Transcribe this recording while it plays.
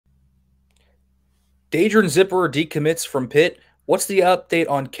Daidren Zipperer decommits from Pitt. What's the update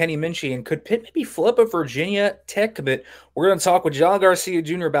on Kenny Minchey? And could Pitt maybe flip a Virginia Tech commit? We're going to talk with John Garcia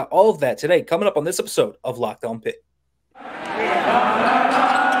Jr. about all of that today, coming up on this episode of Locked On Pitt.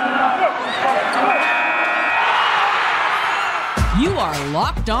 You are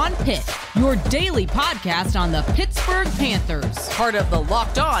Locked On Pitt, your daily podcast on the Pittsburgh Panthers, part of the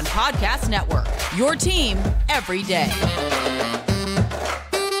Locked On Podcast Network, your team every day.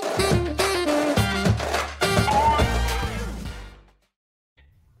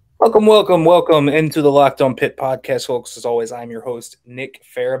 Welcome into the Locked On Pitt podcast, folks. As always, I'm your host, Nick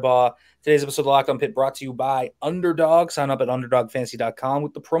Faribaugh. Today's episode of Locked On Pitt brought to you by Underdog. Sign up at UnderdogFantasy.com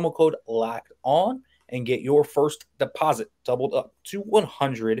with the promo code Locked On and get your first deposit doubled up to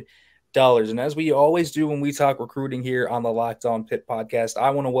 $100. And as we always do when we talk recruiting here on the Locked On Pitt podcast,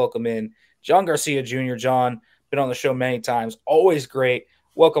 I want to welcome in John Garcia Jr. John, been on the show many times. Always great.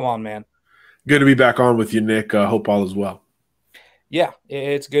 Welcome on, man. Good to be back on with you, Nick. Hope all is well. Yeah,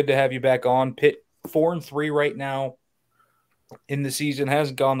 it's good to have you back on. Pitt 4-3 right now in the season.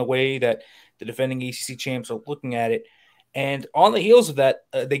 Hasn't gone the way that the defending ACC champs are looking at it. And on the heels of that,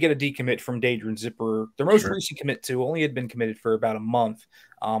 they get a decommit from Daidren Zipperer. Their most recent commit, too, only had been committed for about a month.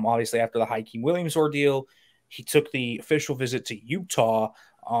 Obviously, after the Hakeem Williams ordeal, he took the official visit to Utah.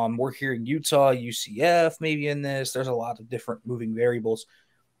 We're hearing Utah, UCF maybe in this. There's a lot of different moving variables.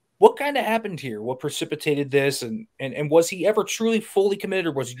 What kind of happened here? What precipitated this? And was he ever truly fully committed,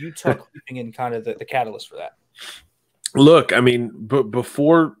 or was Utah creeping in kind of the catalyst for that? Look, I mean,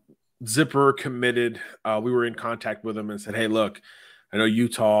 before Zipperer committed, we were in contact with him and said, hey, look, I know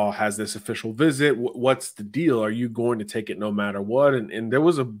Utah has this official visit. What's the deal? Are you going to take it no matter what? And there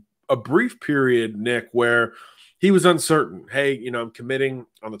was a brief period, Nick, where he was uncertain. Hey, I'm committing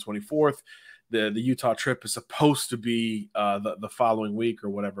on the 24th. The Utah trip is supposed to be the following week or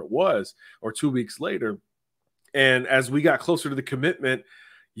whatever it was, or 2 weeks later. And as we got closer to the commitment,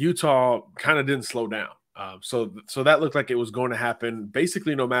 Utah kind of didn't slow down. So that looked like it was going to happen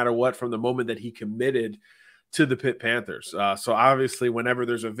basically no matter what from the moment that he committed to the Pitt Panthers. So obviously whenever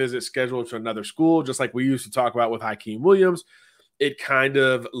there's a visit scheduled to another school, just like we used to talk about with Hakeem Williams, it kind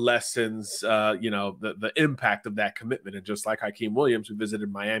of lessens, the impact of that commitment. And just like Hakeem Williams, who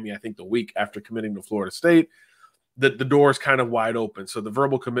visited Miami, I think the week after committing to Florida State, the door is kind of wide open. So the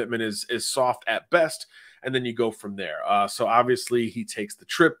verbal commitment is soft at best, and then you go from there. So obviously he takes the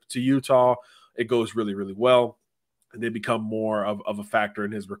trip to Utah. It goes really, really well, and they become more of a factor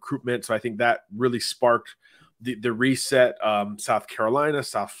in his recruitment. So I think that really sparked the reset. South Carolina,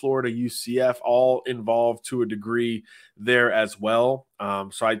 South Florida, UCF, all involved to a degree there as well.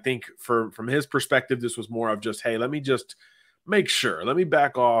 So I think from his perspective, this was more of just, hey, let me just make sure, let me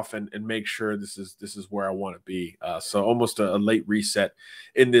back off and make sure this is where I want to be. So almost a late reset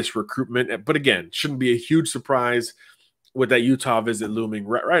in this recruitment. But again, shouldn't be a huge surprise with that Utah visit looming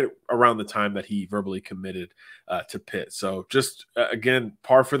right around the time that he verbally committed to Pitt. So just, again,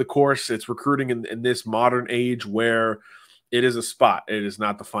 par for the course. It's recruiting in this modern age where it is a spot. It is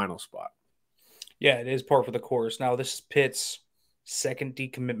not the final spot. Yeah, it is par for the course. Now, this is Pitt's second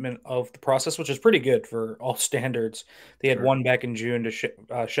decommitment of the process, which is pretty good for all standards. They had one back in June to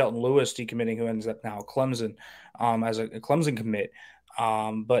Shelton Lewis decommitting, who ends up now at Clemson as a Clemson commit.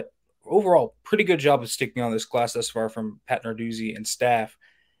 But overall, pretty good job of sticking on this class thus far from Pat Narduzzi and staff.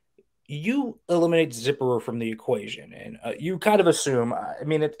 You eliminate Zipperer from the equation, and you kind of assume, I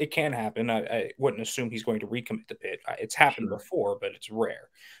mean, it can happen. I wouldn't assume he's going to recommit to Pitt. It's happened before, but it's rare.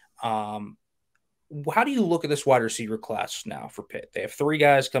 How do you look at this wide receiver class now for Pitt? They have three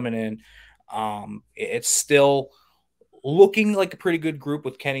guys coming in. It's still looking like a pretty good group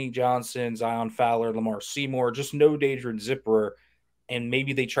with Kenny Johnson, Zion Fowler, Lamar Seymour, just no Daidren Zipperer. And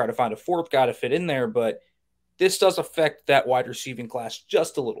maybe they try to find a fourth guy to fit in there, but this does affect that wide receiving class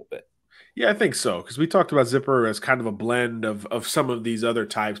just a little bit. Yeah, I think so, because we talked about Zipperer as kind of a blend of some of these other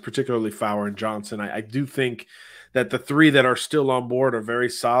types, particularly Fowler and Johnson. I do think that the three that are still on board are very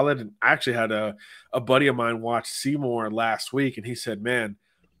solid. And I actually had a buddy of mine watch Seymour last week, and he said, man,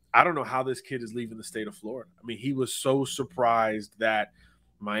 I don't know how this kid is leaving the state of Florida. I mean, he was so surprised that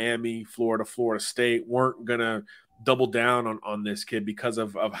Miami, Florida State weren't going to double down on this kid because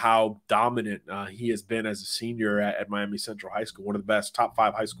of how dominant he has been as a senior at Miami Central High School, one of the best top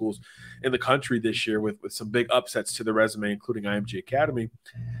 5 high schools in the country this year with some big upsets to the resume, including IMG Academy.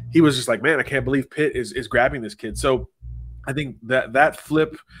 He was just like, man, I can't believe Pitt is grabbing this kid. So I think that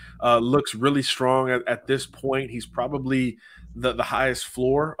flip looks really strong at this point. He's probably the highest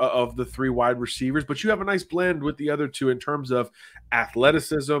floor of the three wide receivers, but you have a nice blend with the other two in terms of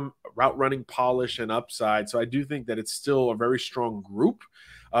athleticism, route running polish, and upside. So I do think that it's still a very strong group.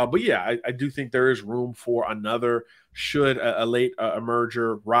 But yeah, I do think there is room for another should a late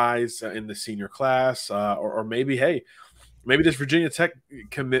emerger rise in the senior class, or maybe, hey, maybe this Virginia Tech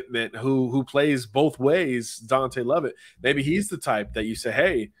commitment who plays both ways, Dante Lovett, maybe he's the type that you say,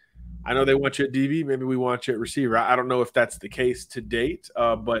 hey, I know they want you at DB. Maybe we want you at receiver. I don't know if that's the case to date,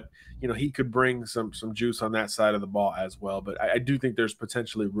 but he could bring some juice on that side of the ball as well. But I do think there's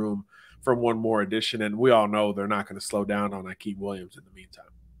potentially room for one more addition, and we all know they're not going to slow down on Akeem Williams in the meantime.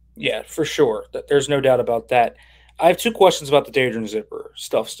 Yeah, for sure. There's no doubt about that. I have two questions about the Daidren Zipperer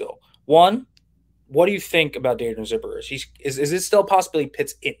stuff still. One, what do you think about Daidren Zipperer? Is it still possibly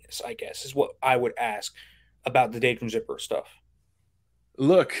Pitt's in this, I guess, is what I would ask about the Daidren Zipperer stuff.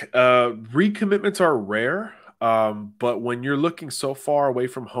 Look, recommitments are rare, but when you're looking so far away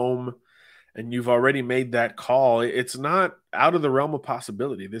from home and you've already made that call, it's not out of the realm of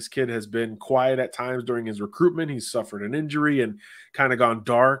possibility. This kid has been quiet at times during his recruitment. He's suffered an injury and kind of gone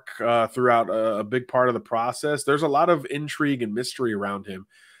dark throughout a big part of the process. There's a lot of intrigue and mystery around him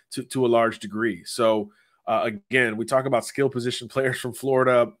to a large degree. So, again, we talk about skill position players from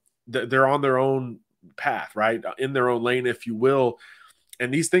Florida. They're on their own path, right? In their own lane, if you will.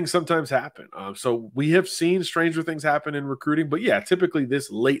 And these things sometimes happen. So we have seen stranger things happen in recruiting. But, yeah, typically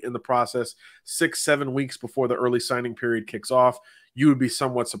this late in the process, 6-7 weeks before the early signing period kicks off, you would be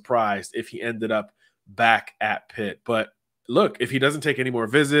somewhat surprised if he ended up back at Pitt. But, look, if he doesn't take any more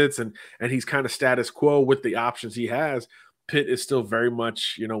visits and he's kind of status quo with the options he has, Pitt is still very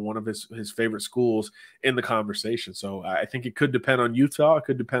much, one of his favorite schools in the conversation. So I think it could depend on Utah. It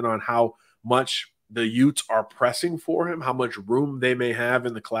could depend on how much the Utes are pressing for him, how much room they may have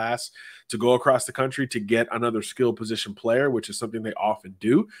in the class to go across the country to get another skill position player, which is something they often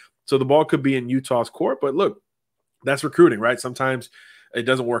do. So the ball could be in Utah's court, but look, that's recruiting, right? Sometimes it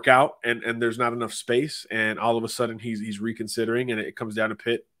doesn't work out and there's not enough space, and all of a sudden he's reconsidering, and it comes down to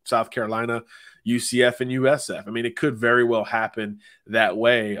Pitt, South Carolina, UCF, and USF. I mean, it could very well happen that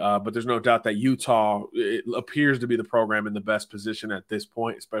way, but there's no doubt that Utah appears to be the program in the best position at this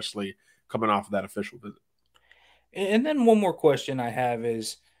point, especially coming off of that official visit. And then one more question I have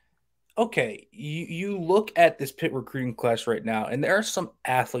is, okay, you look at this Pitt recruiting class right now, and there are some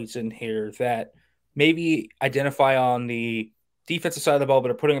athletes in here that maybe identify on the defensive side of the ball,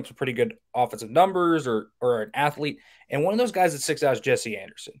 but are putting up some pretty good offensive numbers or an athlete. And one of those guys that sticks out is Jesse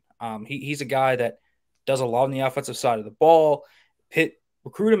Anderson. He's a guy that does a lot on the offensive side of the ball. Pitt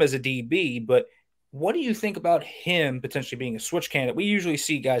recruit him as a DB, but what do you think about him potentially being a switch candidate? We usually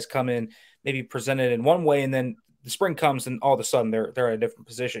see guys come in, maybe presented in one way, and then the spring comes and all of a sudden they're at a different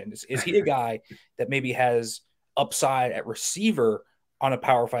position. Is he a guy that maybe has upside at receiver on a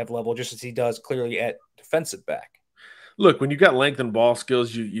Power 5 level, just as he does clearly at defensive back? Look, when you've got length and ball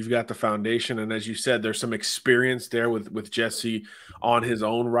skills, you've got the foundation. And as you said, there's some experience there with Jesse on his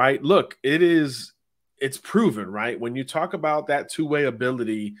own right. Look, it's proven, right? When you talk about that two-way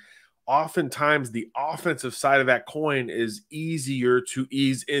ability, oftentimes the offensive side of that coin is easier to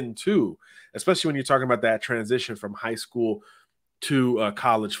ease into, especially when you're talking about that transition from high school to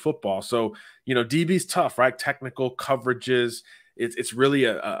college football. So, DB's tough, right? Technical coverages. It's really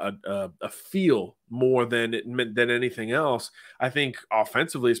a feel more than anything else. I think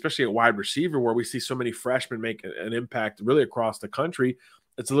offensively, especially at wide receiver, where we see so many freshmen make an impact really across the country,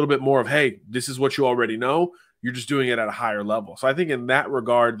 it's a little bit more of, hey, this is what you already know. You're just doing it at a higher level. So I think in that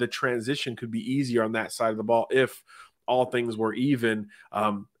regard, the transition could be easier on that side of the ball if all things were even.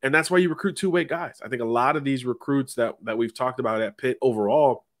 And that's why you recruit two-way guys. I think a lot of these recruits that we've talked about at Pitt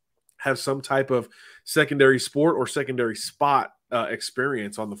overall have some type of secondary sport or secondary spot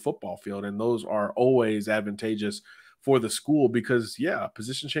experience on the football field. And those are always advantageous for the school because, yeah,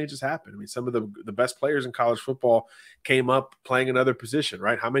 position changes happen. I mean, some of the best players in college football came up playing another position,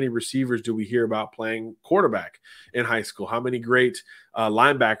 right? How many receivers do we hear about playing quarterback in high school? How many great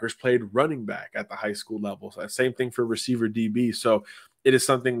linebackers played running back at the high school level? So same thing for receiver DB. So it is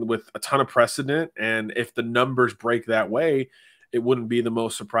something with a ton of precedent. And if the numbers break that way, it wouldn't be the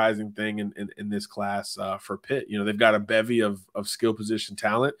most surprising thing in this class for Pitt. They've got a bevy of skill position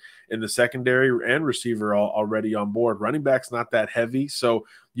talent in the secondary and receiver already on board. Running back's not that heavy, so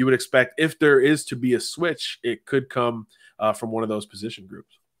you would expect if there is to be a switch, it could come from one of those position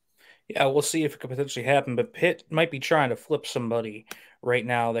groups. Yeah, we'll see if it could potentially happen, but Pitt might be trying to flip somebody right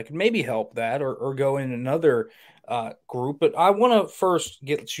now that could maybe help that or go in another group. But I want to first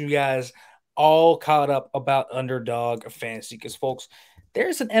get you guys all caught up about Underdog Fantasy because, folks,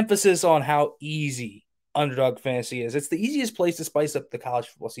 there's an emphasis on how easy Underdog Fantasy is. It's the easiest place to spice up the college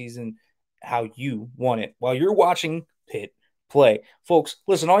football season how you want it while you're watching Pitt play. Folks,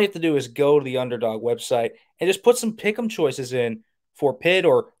 listen, all you have to do is go to the Underdog website and just put some pick'em choices in for Pitt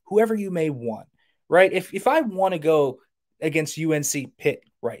or whoever you may want, right? If I want to go against UNC Pitt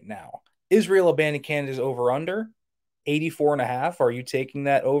right now, Israel Abanikand is over under 84.5. Are you taking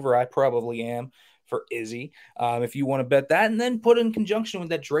that over? I probably am for Izzy. If you want to bet that and then put in conjunction with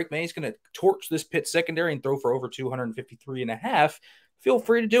that Drake May is going to torch this Pitt secondary and throw for over 253.5, feel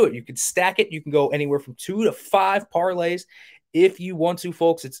free to do it. You can stack it. You can go anywhere from 2 to 5 parlays if you want to,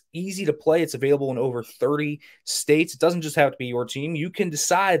 folks. It's easy to play. It's available in over 30 states. It doesn't just have to be your team. You can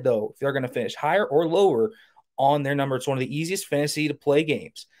decide, though, if they're going to finish higher or lower on their number. It's one of the easiest fantasy to play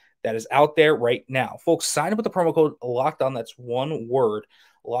games that is out there right now. Folks, sign up with the promo code LOCKEDON. That's one word.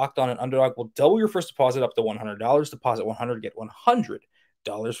 Locked On, and Underdog will double your first deposit up to $100. Deposit $100, get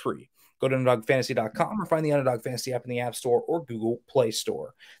 $100 free. Go to UnderdogFantasy.com or find the Underdog Fantasy app in the App Store or Google Play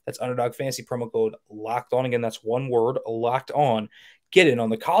Store. That's Underdog Fantasy, promo code Locked On. Again, that's one word, Locked On. Get in on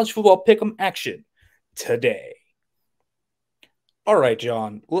the college football pick'em action today. All right,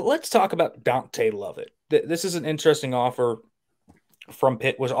 John, let's talk about Dante Lovett. This is an interesting offer from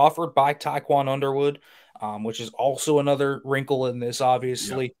Pitt. Was offered by Taekwon Underwood, which is also another wrinkle in this,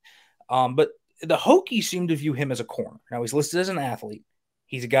 obviously. Yep. But the Hokies seem to view him as a corner. Now, he's listed as an athlete.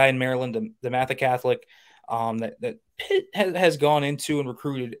 He's a guy in Maryland, the Matha Catholic, that Pitt has gone into and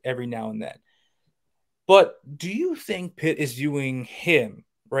recruited every now and then. But do you think Pitt is viewing him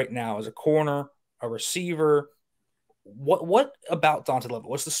right now as a corner, a receiver? What about Dante Lovett?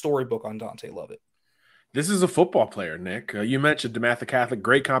 What's the storybook on Dante Lovett? This is a football player, Nick. You mentioned DeMatha Catholic,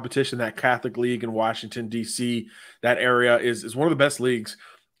 great competition. That Catholic League in Washington, D.C., that area is one of the best leagues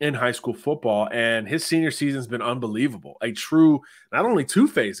in high school football. And his senior season has been unbelievable. A true, not only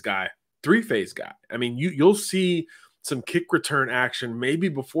two-phase guy, three-phase guy. I mean, you'll see some kick return action maybe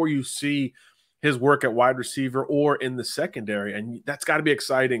before you see his work at wide receiver or in the secondary. And that's got to be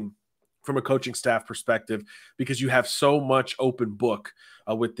exciting from a coaching staff perspective, because you have so much open book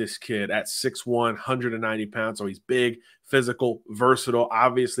with this kid at 6'1", 190 pounds. So he's big, physical, versatile,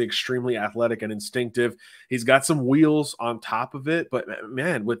 obviously extremely athletic and instinctive. He's got some wheels on top of it. But,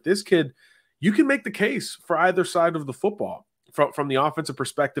 man, with this kid, you can make the case for either side of the football. From the offensive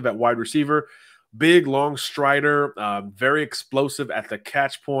perspective at wide receiver, big, long strider, very explosive at the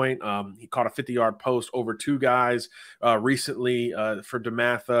catch point. He caught a 50-yard post over 2 guys recently for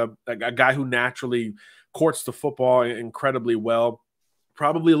DeMatha, a guy who naturally courts the football incredibly well.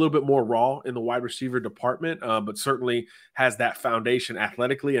 Probably a little bit more raw in the wide receiver department, but certainly has that foundation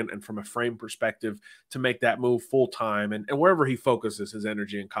athletically and from a frame perspective to make that move full-time. And wherever he focuses his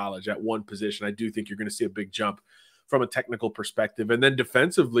energy in college at one position, I do think you're going to see a big jump from a technical perspective. And then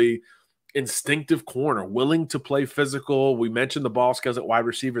defensively, instinctive corner, willing to play physical. We mentioned the ball skills at wide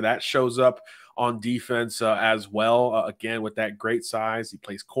receiver. That shows up on defense as well. Again, with that great size, he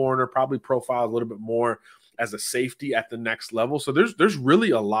plays corner, probably profiles a little bit more as a safety at the next level. So there's really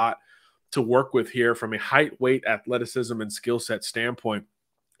a lot to work with here from a height, weight, athleticism, and skill set standpoint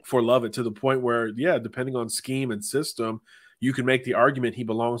for Lovett, to the point where, yeah, depending on scheme and system, you can make the argument he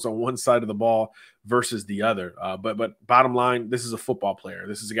belongs on one side of the ball versus the other. But bottom line, this is a football player.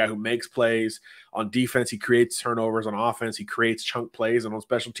 This is a guy who makes plays. On defense, he creates turnovers. On offense, he creates chunk plays. And on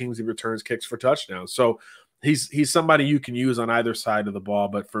special teams, he returns kicks for touchdowns. So he's somebody you can use on either side of the ball.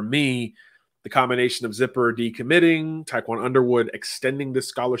 But for me, the combination of Zipperer decommitting, Taekwon Underwood extending this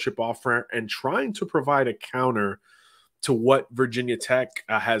scholarship offer, and trying to provide a counter to what Virginia Tech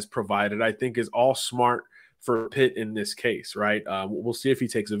has provided, I think is all smart for Pitt in this case, right? We'll see if he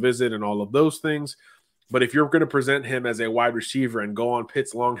takes a visit and all of those things. But if you're going to present him as a wide receiver and go on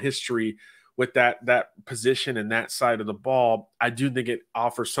Pitt's long history with that position and that side of the ball, I do think it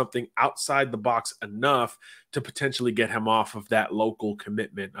offers something outside the box enough to potentially get him off of that local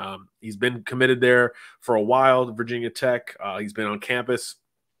commitment. He's been committed there for a while, Virginia Tech. He's been on campus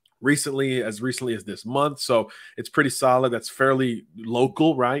recently as this month. So it's pretty solid. That's fairly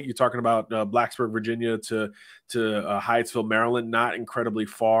local, right? You're talking about Blacksburg, Virginia to Hyattsville, Maryland, not incredibly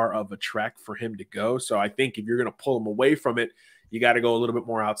far of a trek for him to go. So I think if you're going to pull him away from it, you got to go a little bit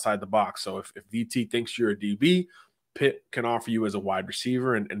more outside the box. So if VT thinks you're a DB, Pitt can offer you as a wide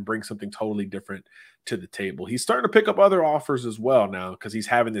receiver and bring something totally different to the table. He's starting to pick up other offers as well now because he's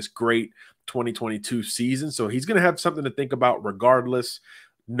having this great 2022 season. So he's going to have something to think about regardless.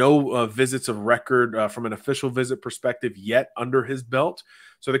 No visits of record from an official visit perspective yet under his belt.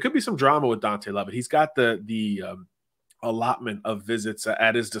 So there could be some drama with Dante Lovett. He's got the allotment of visits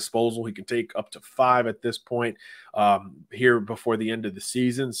at his disposal. He can take up to 5 at this point here before the end of the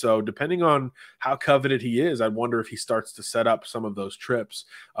season. So depending on how coveted he is, I wonder if he starts to set up some of those trips.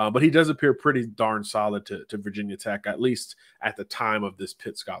 But he does appear pretty darn solid to Virginia Tech, at least at the time of this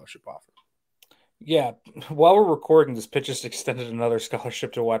Pitt scholarship offer. Yeah, while we're recording this, Pitt just extended another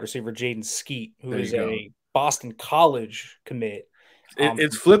scholarship to wide receiver Jaedn Skeete, who There you is go. a Boston College commit.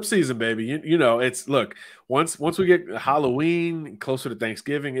 It's flip season, baby. You know, it's look, once we get Halloween closer to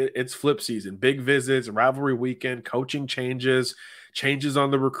Thanksgiving, it's flip season. Big visits, rivalry weekend, coaching changes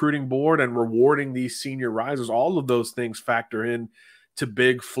on the recruiting board, and rewarding these senior risers. All of those things factor in to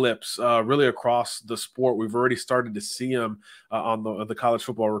big flips really across the sport. We've already started to see them on the college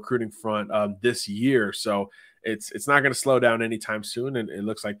football recruiting front this year. So it's not going to slow down anytime soon. And it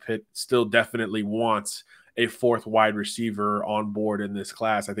looks like Pitt still definitely wants a fourth wide receiver on board in this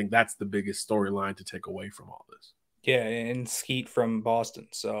class. I think that's the biggest storyline to take away from all this. Yeah, and Skeete from Boston.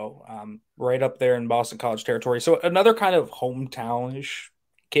 So right up there in Boston College territory. So another kind of hometown-ish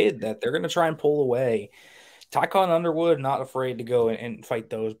kid that they're going to try and pull away. Tycon Underwood, not afraid to go and fight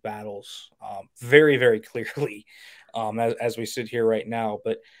those battles very, very clearly as we sit here right now.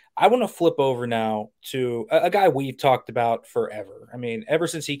 But I want to flip over now to a guy we've talked about forever. I mean, ever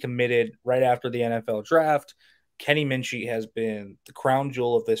since he committed right after the NFL draft, Kenny Minchey has been the crown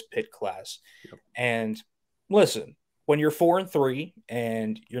jewel of this Pitt class. Yep. And listen, when you're 4-3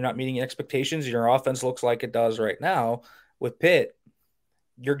 and you're not meeting expectations, and your offense looks like it does right now with Pitt,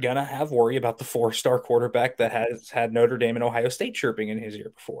 you're going to have worry about the 4-star quarterback that has had Notre Dame and Ohio State chirping in his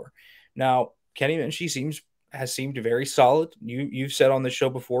ear before. Now, Kenny Minchey has seemed very solid. You've said on the show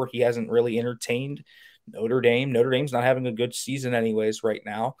before he hasn't really entertained Notre Dame. Notre Dame's not having a good season anyways right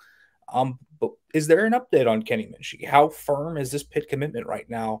now. But is there an update on Kenny Minchey? How firm is this Pitt commitment right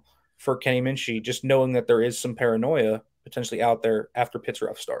now for Kenny Minchey, just knowing that there is some paranoia potentially out there after Pitt's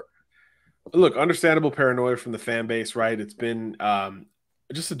rough start? Look, understandable paranoia from the fan base, right? It's been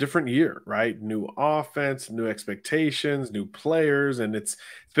just a different year, right? New offense, new expectations, new players, and it's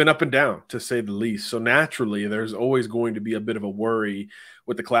been up and down, to say the least. So naturally, there's always going to be a bit of a worry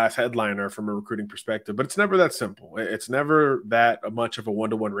with the class headliner from a recruiting perspective, but it's never that simple. It's never that much of a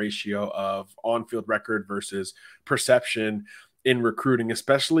one-to-one ratio of on-field record versus perception in recruiting,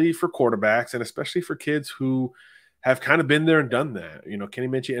 especially for quarterbacks and especially for kids who have kind of been there and done that. You know, Kenny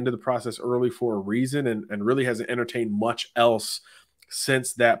Minchey ended the process early for a reason and really hasn't entertained much else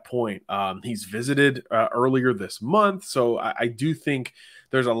since that point. He's visited earlier this month. So I do think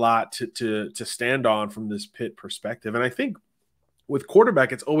there's a lot to stand on from this Pitt perspective. And I think with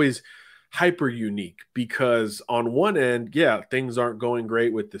quarterback, it's always hyper unique because on one end, yeah, things aren't going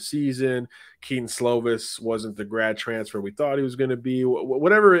great with the season. Kedon Slovis wasn't the grad transfer we thought he was going to be,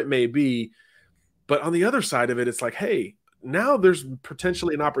 whatever it may be. But on the other side of it, it's like, hey, now there's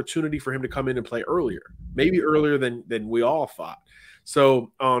potentially an opportunity for him to come in and play earlier, maybe earlier than we all thought.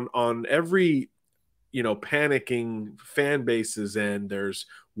 So on every, panicking fan bases and there's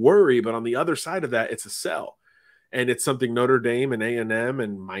worry, but on the other side of that, it's a sell. And it's something Notre Dame and A&M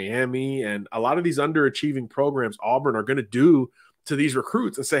and Miami and a lot of these underachieving programs, Auburn, are going to do to these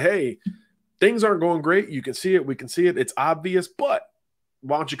recruits and say, hey, things aren't going great. You can see it. We can see it. It's obvious, but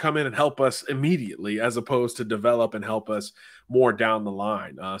why don't you come in and help us immediately as opposed to develop and help us more down the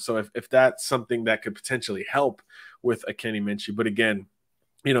line? So if that's something that could potentially help with a Kenny Minchey, but again,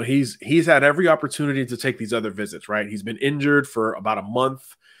 he's had every opportunity to take these other visits, right? He's been injured for about a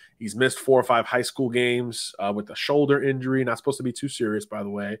month. He's missed 4 or 5 high school games with a shoulder injury, not supposed to be too serious, by the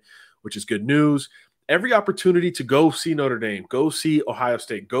way, which is good news. Every opportunity to go see Notre Dame, go see Ohio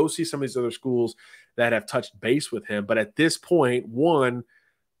State, go see some of these other schools that have touched base with him. But at this point, one,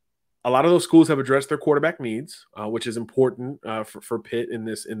 a lot of those schools have addressed their quarterback needs, which is important for Pitt in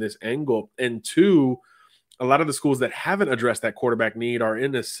this angle. And two, a lot of the schools that haven't addressed that quarterback need are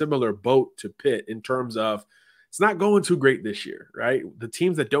in a similar boat to Pitt in terms of it's not going too great this year, right? The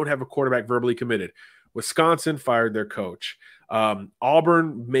teams that don't have a quarterback verbally committed, Wisconsin fired their coach.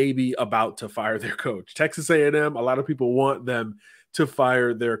 Auburn may be about to fire their coach. Texas A&M, a lot of people want them to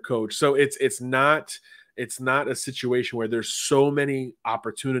fire their coach. So it's not a situation where there's so many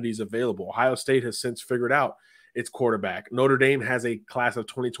opportunities available. Ohio State has since figured out its quarterback. Notre Dame has a class of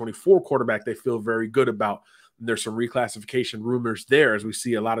 2024 quarterback they feel very good about. There's some reclassification rumors there as we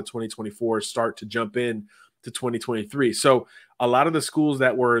see a lot of 2024 start to jump in to 2023. So a lot of the schools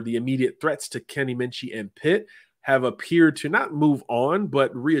that were the immediate threats to Kenny Minchey and Pitt have appeared to not move on,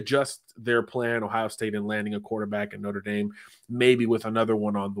 but readjust their plan. Ohio State in landing a quarterback, and Notre Dame maybe with another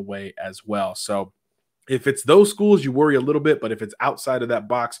one on the way as well. So if it's those schools, you worry a little bit, but if it's outside of that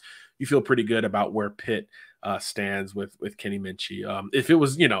box, you feel pretty good about where Pitt stands with Kenny Minchey. If it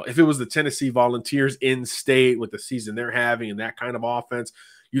was the Tennessee Volunteers in state with the season they're having and that kind of offense,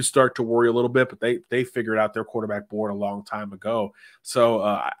 you start to worry a little bit, but they figured out their quarterback board a long time ago. So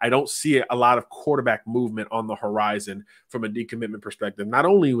I don't see a lot of quarterback movement on the horizon from a decommitment perspective, not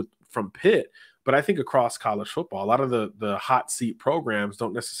only from Pitt, But I think across college football, a lot of the hot seat programs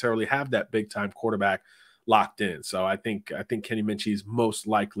don't necessarily have that big time quarterback locked in. So I think Kenny Minchey is most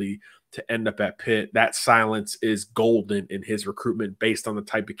likely to end up at Pitt. That silence is golden in his recruitment based on the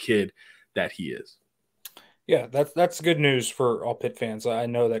type of kid that he is. Yeah, that's good news for all Pitt fans. I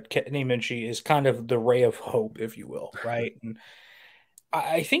know that Kenny Minchey is kind of the ray of hope, if you will, right? And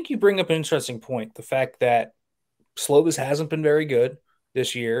I think you bring up an interesting point. The fact that Slovis hasn't been very good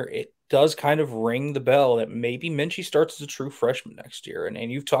this year, it does kind of ring the bell that maybe Minchey starts as a true freshman next year. And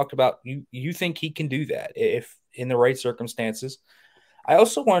you've talked about you think he can do that if in the right circumstances. I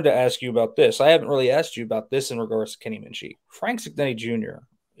also wanted to ask you about this. I haven't really asked you about this in regards to Kenny Minchey. Frank Cignetti Jr.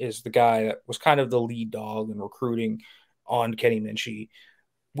 is the guy that was kind of the lead dog in recruiting on Kenny Minchey.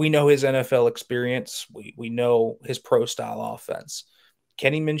 We know his NFL experience. We know his pro style offense.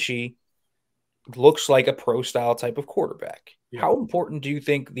 Kenny Minchey looks like a pro style type of quarterback. Yeah. How important do you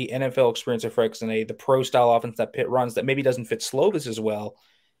think the NFL experience of Frank Cignetti, the pro style offense that Pitt runs that maybe doesn't fit Slovis as well?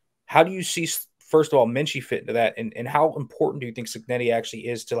 How do you see, first of all, Minchey fit into that? And how important do you think Cignetti actually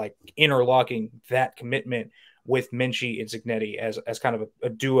is to like interlocking that commitment with Minchey and Cignetti as kind of a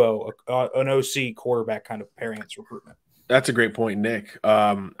duo, an OC quarterback kind of pairing its recruitment? That's a great point, Nick.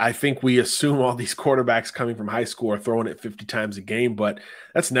 I think we assume all these quarterbacks coming from high school are throwing it 50 times a game, but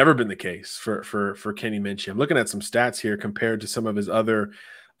that's never been the case for Kenny Minchey. I'm looking at some stats here compared to some of his other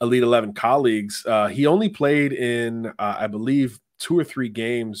Elite 11 colleagues. He only played in, I believe, 2 or 3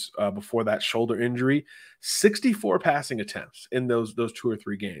 games before that shoulder injury, 64 passing attempts in those 2 or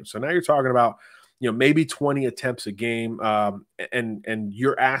 3 games. So now you're talking about maybe 20 attempts a game, and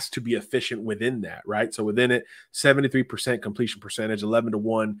you're asked to be efficient within that, right? So within it, 73% completion percentage,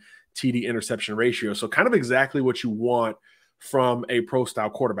 11-to-1 TD interception ratio. So kind of exactly what you want from a pro-style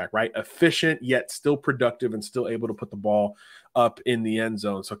quarterback, right? Efficient, yet still productive and still able to put the ball up in the end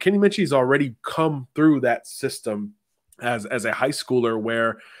zone. So Kenny Minchey's already come through that system as a high schooler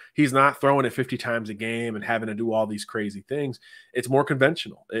where he's not throwing it 50 times a game and having to do all these crazy things. It's more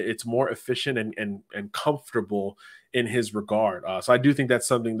conventional. It's more efficient and comfortable in his regard. So I do think that's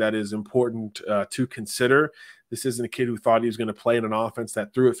something that is important to consider. This isn't a kid who thought he was going to play in an offense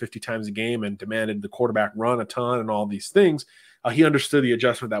that threw it 50 times a game and demanded the quarterback run a ton and all these things. He understood the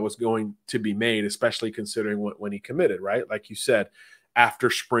adjustment that was going to be made, especially considering when he committed, right? Like you said, after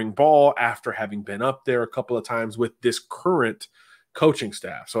spring ball, after having been up there a couple of times with this current coaching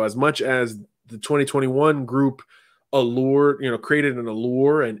staff. So as much as the 2021 group created an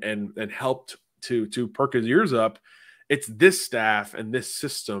allure and helped to perk his ears up, it's this staff and this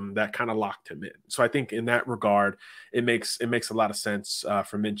system that kind of locked him in. So I think in that regard, it makes a lot of sense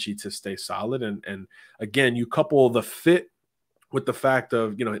for Minchey to stay solid. And again, you couple the fit with the fact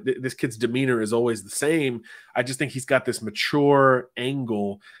of, this kid's demeanor is always the same. I just think he's got this mature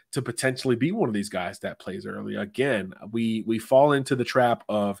angle to potentially be one of these guys that plays early. Again, we fall into the trap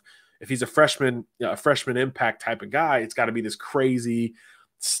of, if he's a freshman impact type of guy, it's got to be this crazy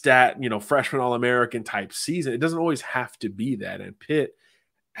stat, freshman All-American type season. It doesn't always have to be that. And Pitt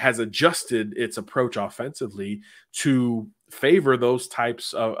has adjusted its approach offensively to favor those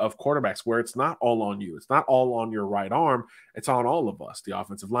types of quarterbacks where it's not all on you. It's not all on your right arm. It's on all of us, the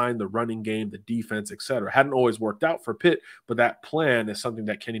offensive line, the running game, the defense, etc. Hadn't always worked out for Pitt, but that plan is something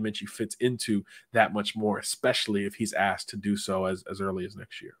that Kenny Minchey fits into that much more, especially if he's asked to do so as early as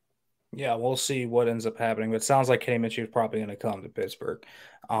next year. Yeah, we'll see what ends up happening. But it sounds like Kenny Minchey is probably going to come to Pittsburgh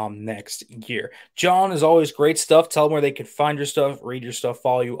next year. John, is always great stuff. Tell them where they can find your stuff, read your stuff,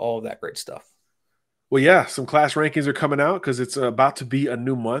 follow you, all of that great stuff. Well, yeah, some class rankings are coming out because it's about to be a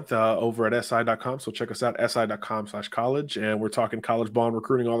new month over at SI.com. So check us out, SI.com/college. And we're talking college ball and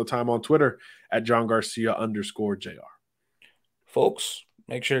recruiting all the time on Twitter at JohnGarcia_JR. Folks,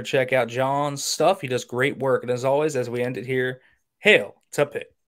 make sure to check out John's stuff. He does great work. And as always, as we end it here, hail to Pitt.